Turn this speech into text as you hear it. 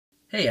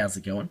Hey, how's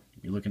it going?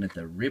 You're looking at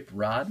the Rip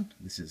Rod.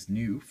 This is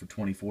new for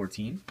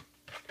 2014.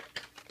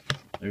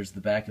 There's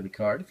the back of the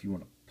card. If you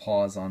want to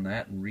pause on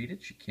that and read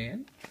it, you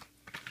can.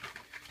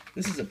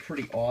 This is a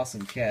pretty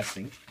awesome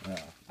casting.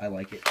 I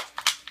like it.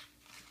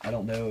 I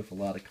don't know if a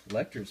lot of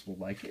collectors will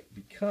like it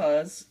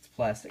because it's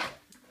plastic.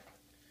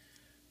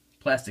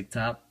 Plastic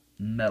top,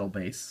 metal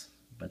base,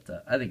 but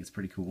I think it's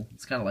pretty cool.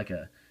 It's kind of like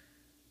a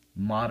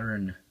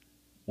modern,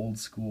 old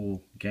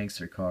school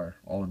gangster car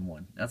all in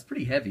one. Now it's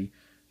pretty heavy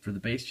for the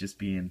base just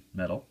being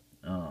metal,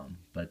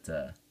 but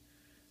I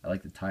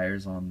like the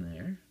tires on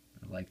there.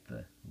 I like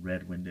the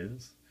red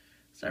windows.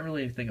 There's not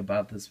really anything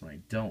about this one I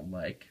don't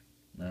like.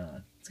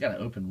 It's got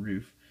an open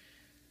roof.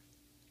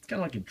 It's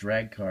kind of like a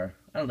drag car.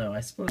 I don't know,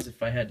 I suppose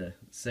if I had to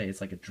say, it's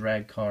like a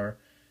drag car,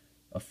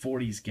 a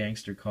 40s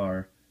gangster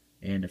car,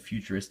 and a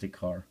futuristic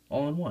car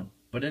all in one.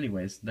 But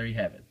anyways, there you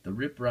have it. The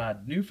Rip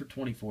Rod, new for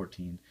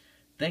 2014.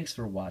 Thanks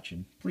for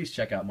watching. Please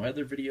check out my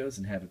other videos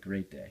and have a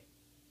great day.